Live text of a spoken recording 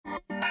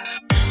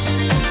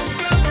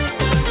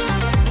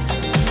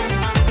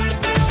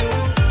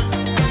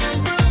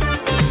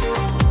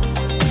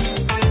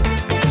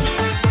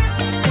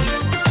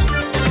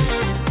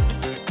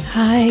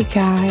Hey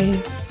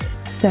guys,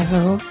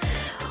 so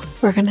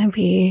we're going to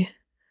be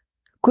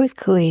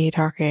quickly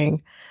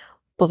talking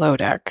Below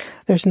Deck.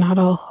 There's not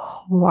a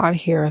whole lot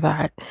here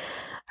that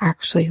I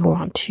actually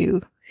want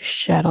to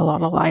shed a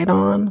lot of light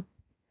on.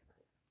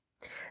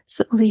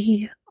 So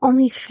the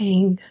only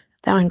thing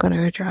that I'm going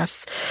to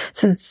address,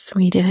 since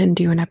we didn't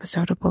do an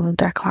episode of Below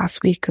Deck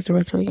last week because there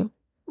wasn't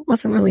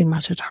really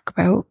much to talk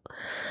about,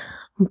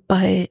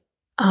 but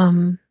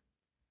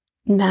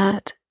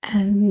Nat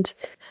and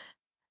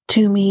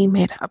Tumi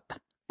made up,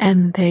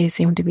 and they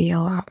seem to be a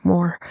lot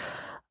more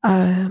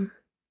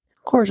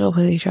cordial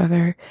with each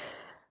other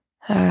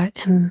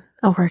in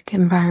a work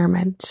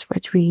environment,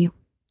 which we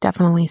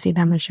definitely see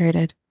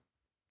demonstrated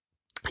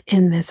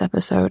in this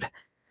episode.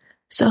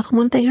 So the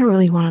one thing I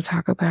really want to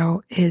talk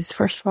about is,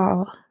 first of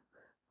all,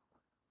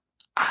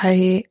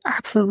 I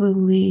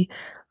absolutely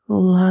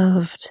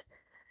loved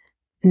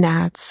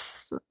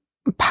Nat's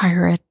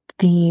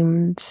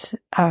pirate-themed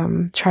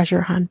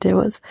treasure hunt. It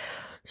was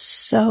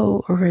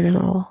so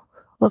original,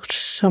 looked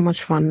so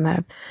much fun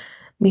that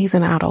me as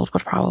an adult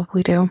would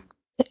probably do.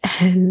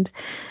 And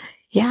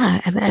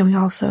yeah, and then we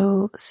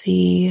also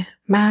see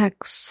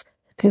Max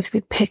seems to be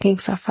picking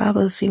stuff up.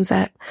 It seems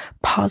that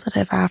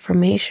positive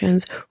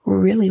affirmations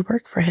really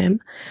work for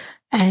him.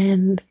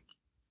 And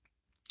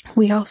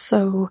we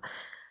also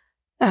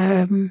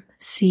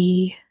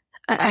see,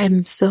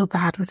 I'm still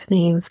bad with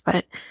names,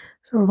 but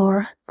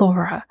Laura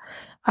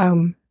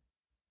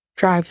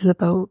drives the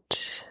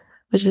boat,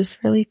 which is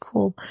really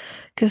cool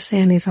because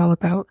Sandy's all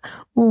about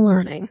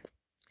learning.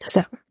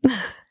 So,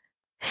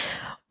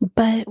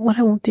 but what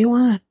I do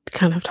want to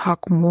kind of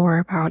talk more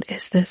about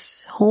is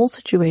this whole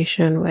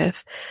situation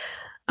with,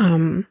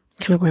 kind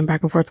of going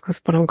back and forth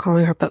with what I'm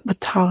calling her, but with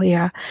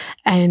Talia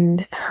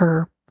and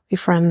her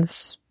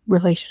friend's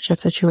relationship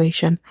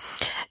situation.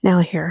 Now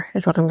here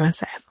is what I'm going to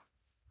say.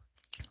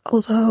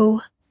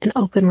 Although an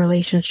open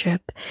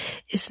relationship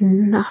is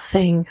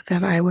nothing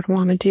that I would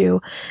want to do,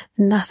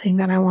 nothing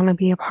that I want to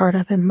be a part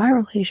of in my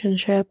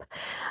relationship.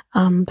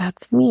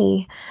 That's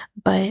me,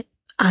 but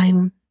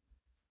I'm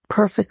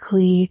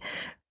perfectly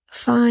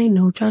fine,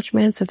 no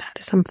judgments if that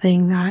is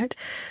something that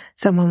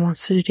someone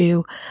wants to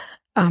do,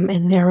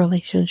 in their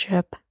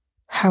relationship.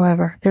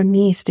 However, there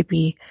needs to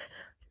be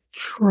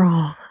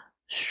strong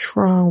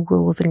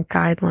rules and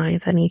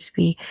guidelines that need to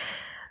be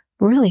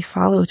really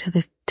followed to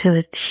the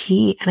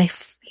T. And I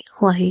feel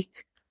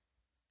like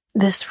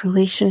this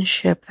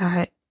relationship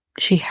that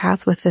she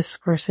has with this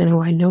person,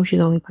 who I know she's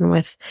only been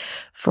with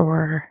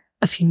for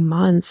a few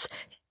months,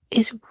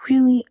 is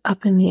really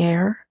up in the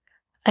air.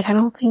 Like, I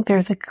don't think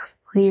there's a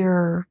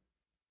clear,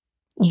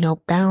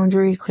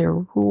 boundary, clear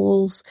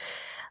rules.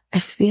 I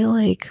feel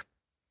like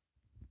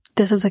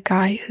this is a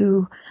guy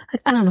who,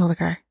 I don't know the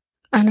guy.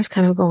 I'm just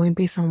kind of going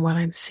based on what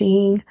I'm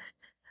seeing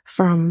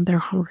from their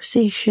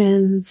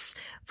conversations,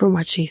 from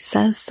what she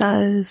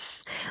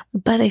says.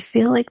 But I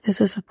feel like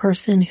this is a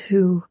person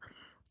who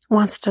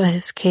wants to have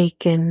his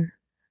cake and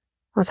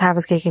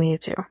eat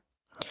it too.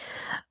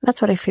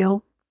 That's what I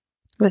feel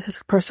with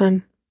this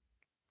person.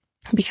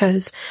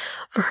 Because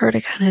for her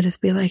to kind of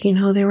just be like,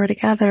 they were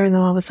together, and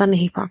then all of a sudden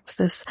he pops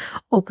this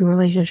open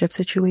relationship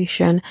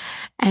situation,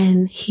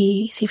 and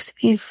he seems to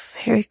be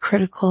very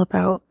critical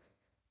about,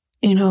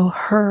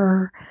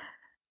 her,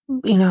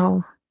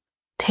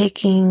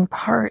 taking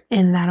part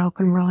in that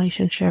open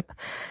relationship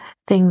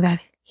thing that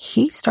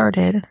he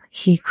started,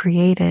 he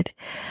created,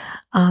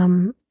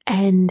 and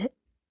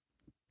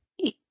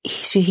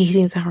he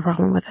seems to have a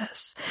problem with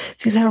this. He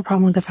seems to have a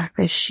problem with the fact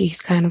that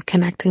she's kind of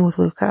connecting with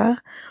Luca.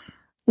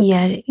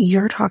 Yet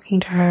you're talking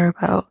to her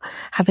about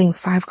having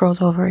 5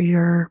 girls over at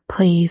your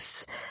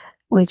place,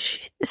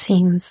 which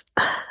seems,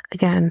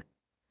 again,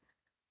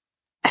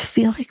 I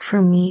feel like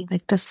for me,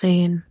 like, just say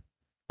in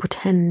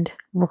pretend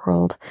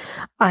world,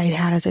 I'd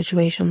had a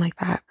situation like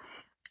that,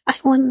 I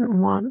wouldn't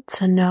want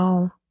to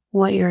know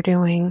what you're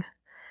doing.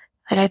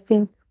 Like, I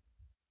think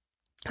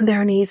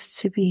there needs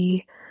to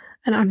be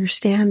an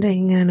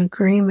understanding and an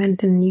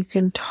agreement, and you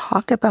can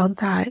talk about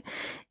that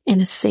in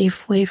a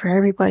safe way for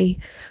everybody.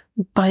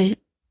 But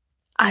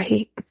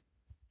I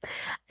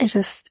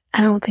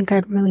don't think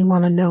I'd really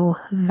want to know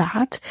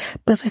that,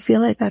 because I feel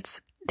like that's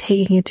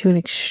taking it to an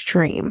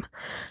extreme.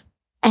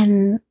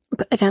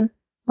 But again,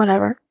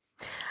 whatever.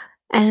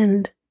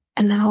 And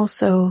then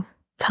also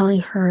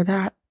telling her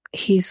that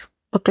he's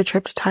booked a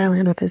trip to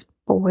Thailand with his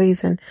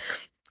boys and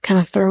kind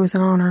of throws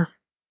it on her.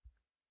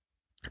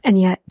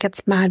 And yet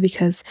gets mad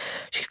because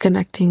she's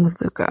connecting with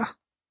Luca.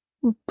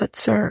 But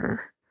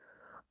sir,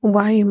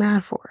 what are you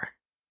mad for?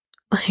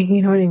 Like,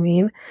 you know what I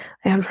mean?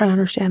 Like, I'm trying to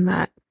understand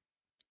that.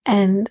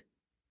 And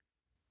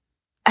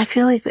I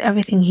feel like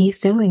everything he's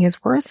doing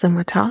is worse than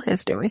what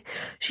Talia's doing.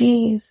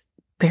 She's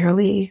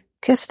barely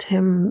kissed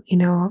him,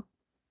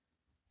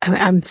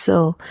 I'm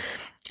still,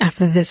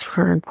 after this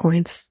current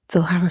point,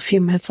 still have a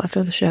few minutes left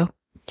of the show.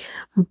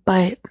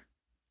 But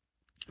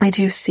I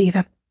do see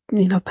that,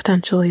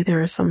 potentially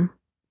there is some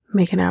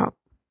making out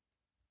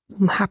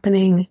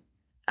happening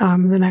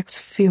the next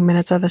few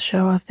minutes of the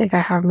show. I think I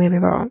have maybe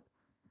about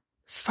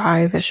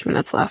 5-ish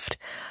minutes left.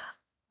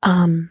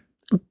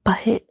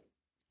 But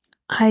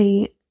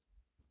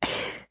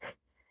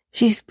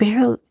she's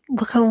barely,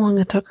 look how long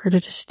it took her to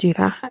just do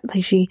that.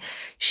 Like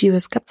she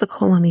was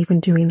skeptical on even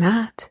doing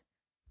that.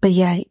 But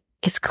yeah,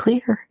 it's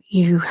clear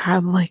you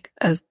have like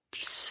a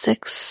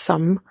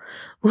six-some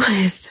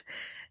with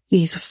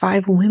these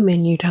 5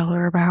 women you tell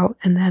her about,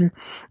 and then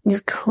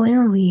you're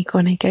clearly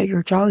going to get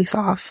your jollies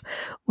off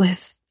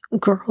with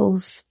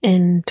girls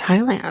in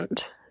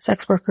Thailand,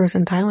 sex workers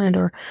in Thailand,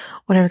 or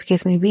whatever the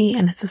case may be.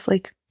 And it's just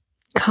like,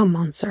 come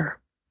on, sir.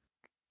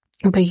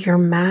 But you're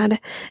mad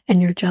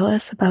and you're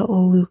jealous about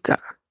Luca.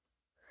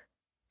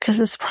 Because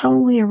it's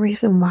probably a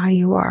reason why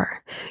you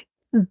are.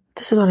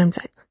 This is what I'm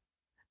saying.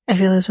 I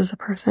feel this is a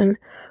person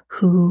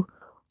who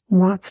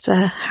wants to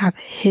have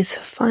his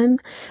fun,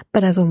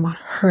 but doesn't want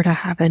her to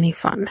have any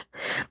fun.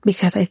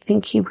 Because I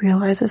think he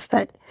realizes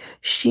that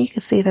she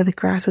could see that the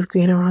grass is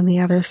greener on the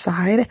other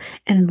side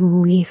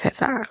and leave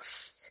his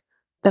ass.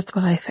 That's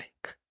what I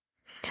think.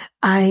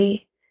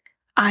 I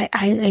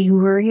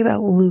worry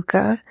about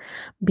Luca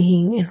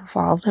being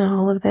involved in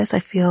all of this. I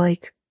feel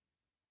like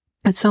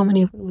in so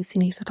many ways he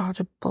needs to dodge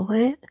a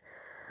bullet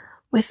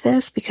with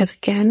this, because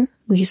again,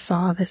 we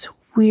saw this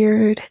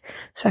weird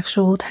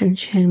sexual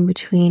tension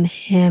between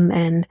him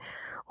and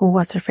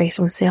what's her face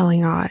from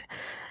Sailing Yacht,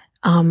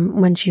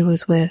 when she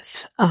was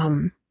with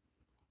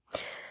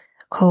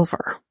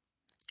Culver,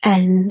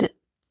 and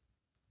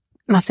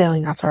not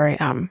Sailing Yacht, sorry,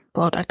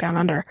 Below Deck Down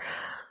Under.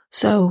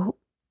 So,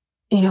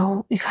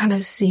 you kind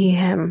of see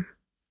him,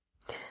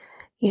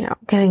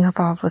 getting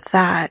involved with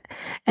that,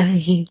 and then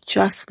he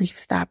just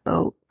leaves that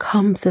boat,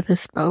 comes to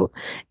this boat,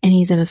 and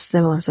he's in a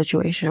similar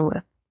situation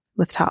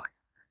with Talia.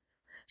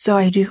 So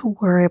I do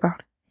worry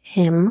about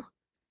him,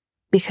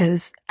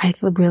 because I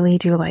really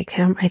do like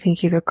him. I think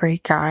he's a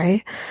great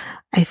guy.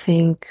 I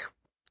think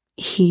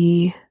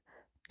he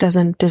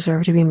doesn't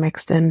deserve to be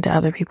mixed into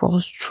other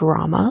people's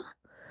drama.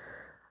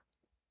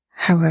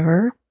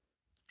 However,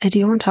 I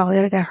do want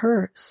Talia to get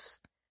hers.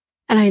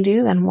 And I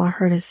do then want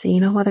her to see,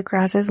 what the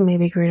grass is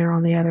maybe greener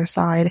on the other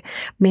side.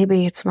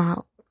 Maybe it's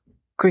not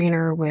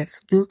greener with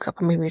Luca,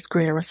 but maybe it's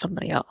greener with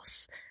somebody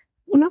else.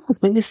 Who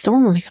knows? Maybe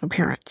Storm will make an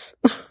appearance.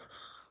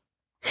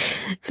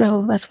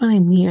 So that's what I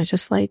mean. It's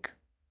just like,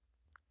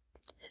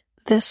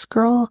 this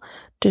girl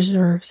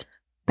deserves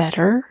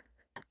better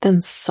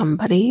than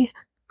somebody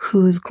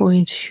who's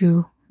going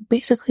to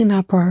basically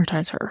not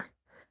prioritize her.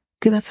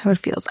 Because that's how it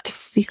feels. I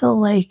feel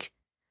like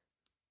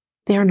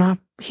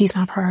he's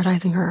not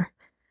prioritizing her.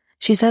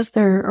 She says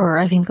or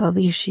I think at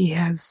least she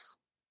has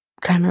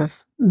kind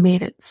of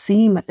made it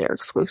seem that they're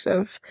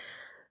exclusive,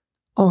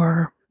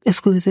 or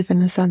exclusive in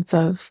the sense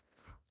of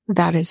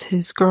that is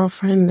his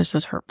girlfriend, this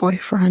is her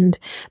boyfriend,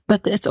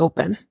 but it's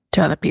open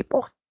to other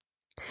people.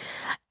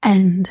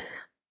 And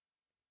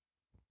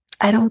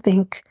I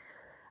think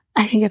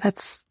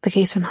that's the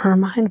case in her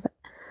mind, but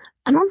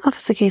I don't know if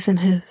it's the case in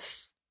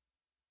his.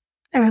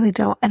 I really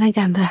don't. And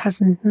again, that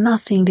has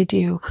nothing to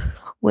do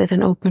with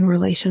an open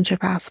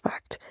relationship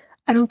aspect.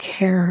 I don't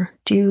care,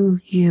 do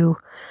you,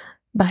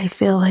 but I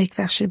feel like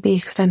that should be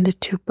extended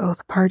to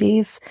both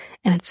parties,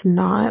 and it's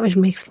not, which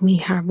makes me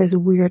have this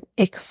weird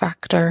ick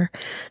factor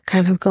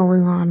kind of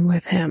going on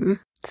with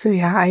him. So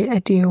yeah, I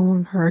do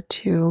want her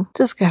to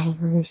just get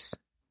hers,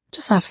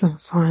 just have some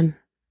fun,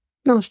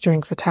 no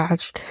strings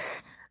attached,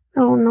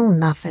 no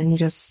nothing,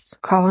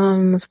 just call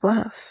him his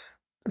bluff.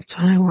 That's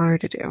what I want her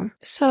to do.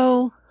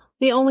 So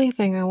the only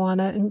thing I want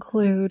to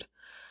include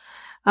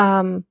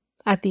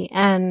at the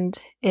end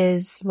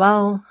is,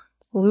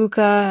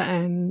 Luca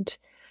and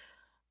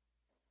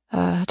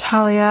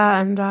Talia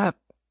end up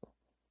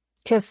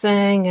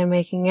kissing and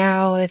making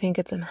out. I think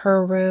it's in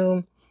her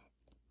room.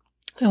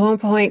 At one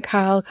point,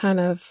 Kyle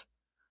kind of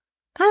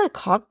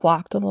cock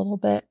blocked a little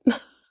bit.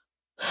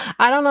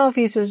 I don't know if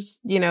he's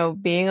just,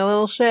 being a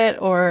little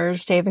shit or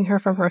saving her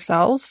from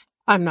herself.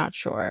 I'm not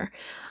sure.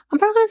 I'm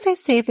probably going to say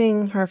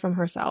saving her from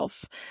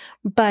herself,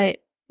 but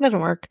it doesn't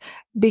work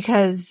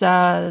because,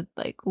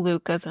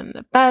 Luca's in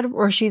the bed,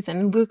 or she's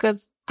in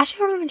Luca's.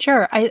 Actually, I'm not even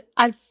sure. I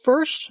at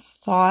first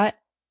thought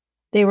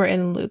they were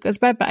in Luca's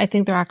bed, but I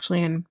think they're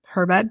actually in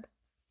her bed.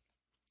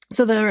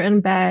 So they're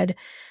in bed,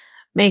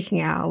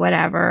 making out,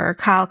 whatever.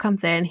 Kyle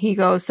comes in, he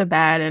goes to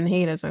bed, and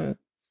he doesn't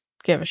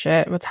give a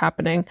shit what's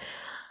happening.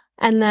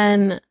 And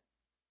then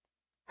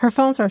her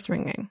phone starts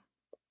ringing.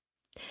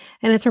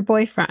 And it's her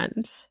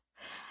boyfriend.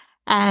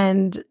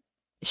 And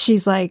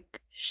she's like,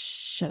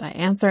 should I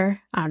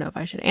answer? I don't know if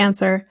I should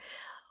answer.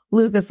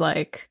 Luca's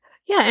like,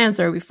 yeah,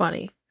 answer, it'll be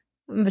funny.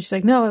 But she's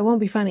like, no, it won't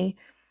be funny.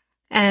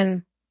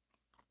 And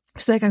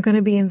she's like, I'm going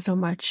to be in so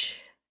much.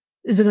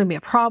 Is it going to be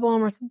a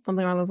problem or something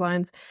along those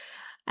lines?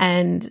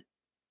 And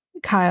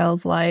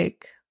Kyle's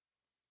like,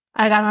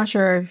 I'm not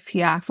sure if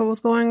he asked what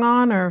was going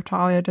on or if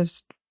Talia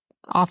just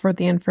offered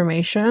the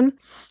information.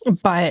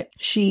 But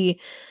she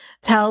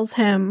tells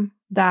him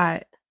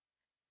that,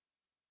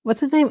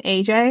 what's his name?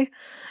 AJ?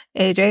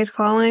 AJ's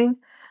calling.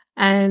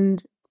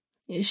 And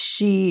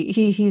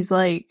he's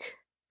like,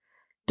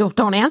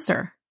 don't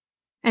answer.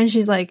 And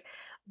she's like,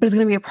 but it's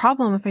going to be a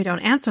problem if I don't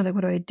answer. Like,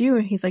 what do I do?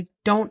 And he's like,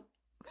 don't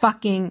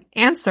fucking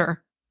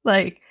answer.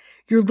 Like,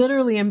 you're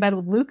literally in bed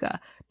with Luca.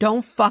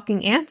 Don't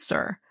fucking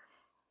answer.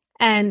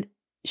 And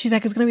she's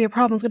like, it's going to be a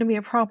problem. It's going to be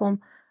a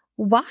problem.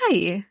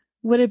 Why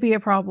would it be a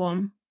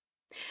problem?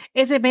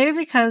 Is it maybe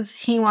because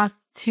he wants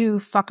to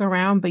fuck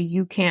around, but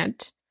you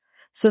can't?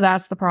 So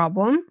that's the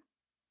problem.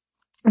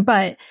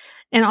 But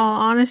in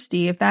all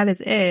honesty, if that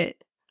is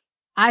it,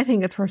 I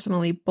think it's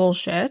personally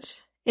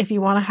bullshit. If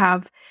you're going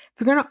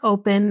to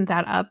open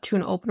that up to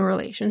an open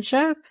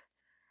relationship,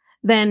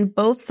 then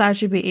both sides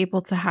should be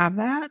able to have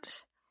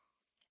that.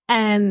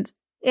 And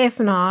if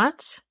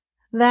not,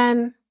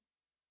 then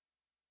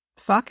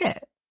fuck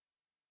it.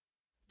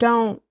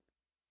 Don't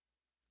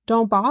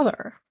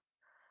bother.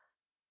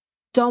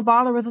 Don't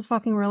bother with this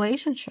fucking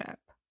relationship.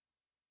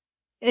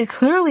 It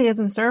clearly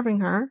isn't serving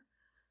her.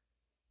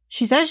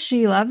 She says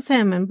she loves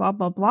him and blah,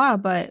 blah, blah,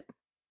 but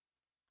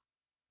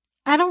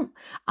I'm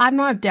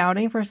not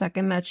doubting for a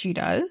second that she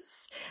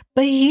does,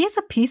 but he's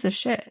a piece of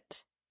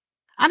shit.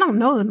 I don't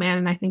know the man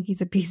and I think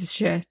he's a piece of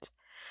shit.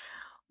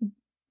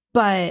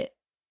 But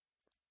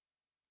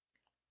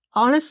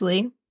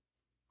honestly,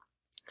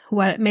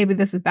 maybe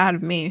this is bad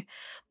of me,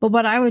 but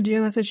what I would do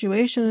in that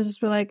situation is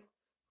just be like,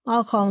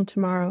 I'll call him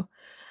tomorrow.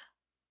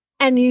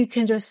 And you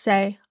can just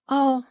say,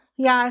 oh,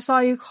 yeah, I saw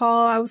you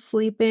call. I was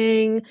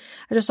sleeping.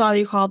 I just saw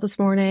you called this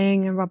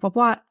morning and blah, blah,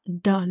 blah.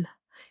 Done.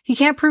 He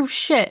can't prove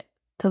shit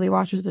till he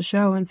watches the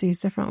show and sees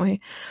differently.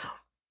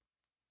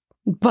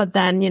 But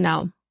then,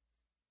 it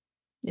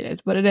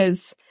is what it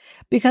is.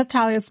 Because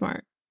Talia's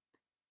smart.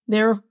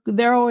 They're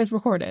always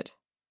recorded.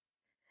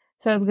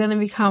 So it's going to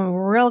become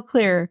real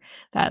clear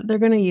that they're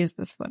going to use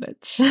this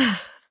footage.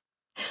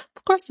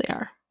 Of course they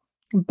are.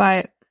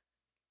 But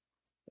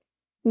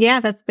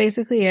yeah, that's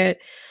basically it.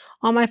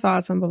 All my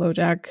thoughts on Below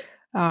Deck.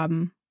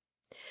 Yeah,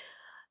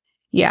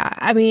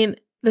 I mean,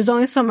 there's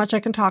only so much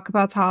I can talk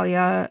about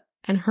Talia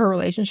and her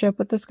relationship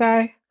with this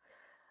guy.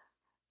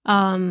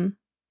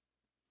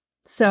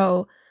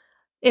 So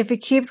if it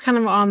keeps kind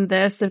of on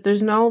this, if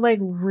there's no like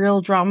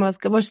real drama,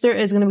 which there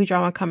is going to be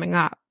drama coming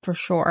up for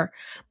sure.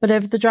 But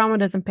if the drama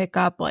doesn't pick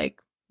up,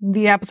 like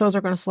the episodes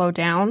are going to slow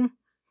down.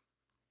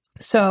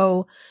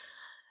 So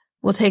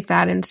we'll take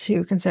that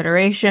into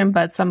consideration,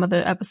 but some of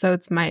the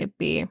episodes might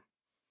be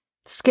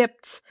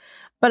skipped.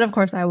 But of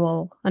course, I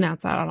will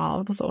announce that on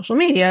all of the social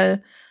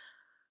media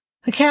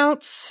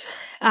accounts.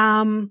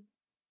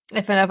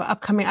 If an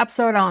upcoming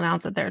episode, I'll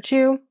announce it there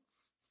too.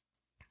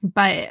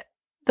 But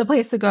the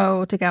place to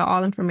go to get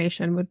all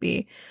information would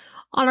be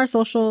on our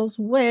socials,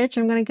 which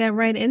I'm going to get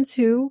right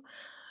into.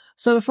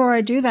 So before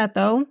I do that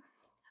though,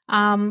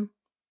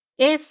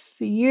 if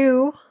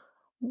you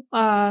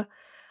are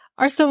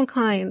so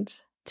inclined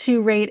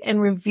to rate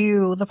and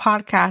review the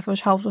podcast,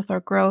 which helps with our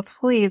growth,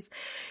 please,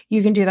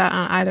 you can do that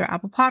on either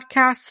Apple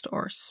Podcast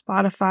or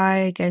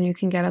Spotify. Again, you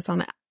can get us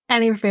on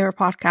any of your favorite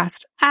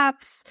podcast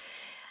apps,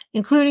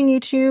 including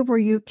YouTube, where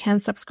you can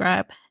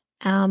subscribe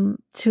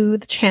to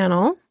the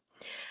channel.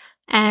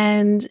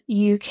 And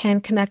you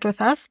can connect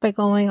with us by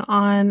going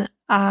on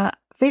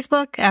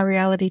Facebook at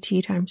Reality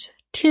Tea Times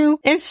 2,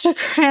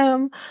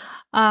 Instagram,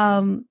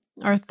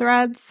 our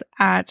threads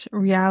at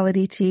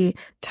Reality Tea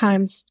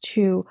Times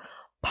 2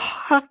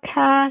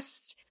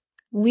 Podcast.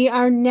 We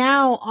are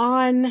now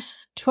on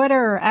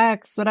Twitter,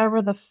 X,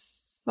 whatever the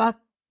fuck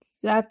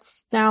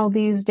that's now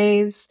these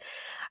days.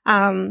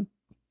 And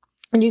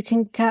you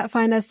can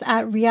find us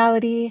at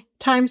Reality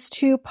Times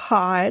 2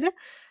 Pod,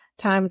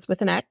 times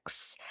with an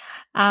X.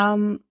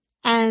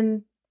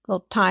 And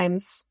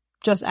times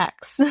just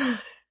X.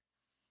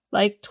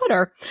 Like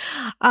Twitter.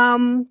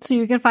 So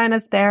you can find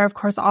us there. Of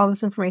course, all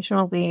this information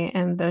will be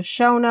in the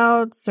show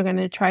notes. We're going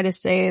to try to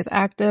stay as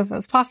active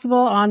as possible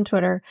on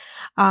Twitter,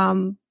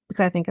 because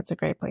I think it's a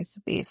great place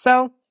to be.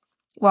 So,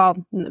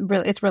 well,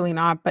 really, it's really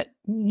not, but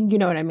you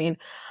know what I mean.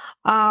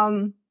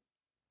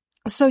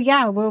 So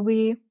yeah, we'll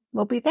be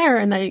there,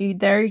 and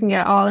there you can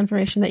get all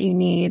information that you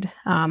need,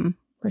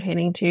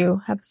 pertaining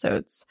to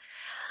episodes.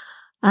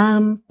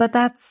 But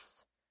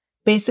that's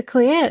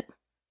basically it.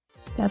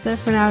 That's it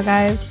for now,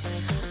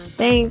 guys.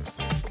 Thanks.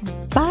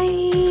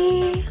 Bye.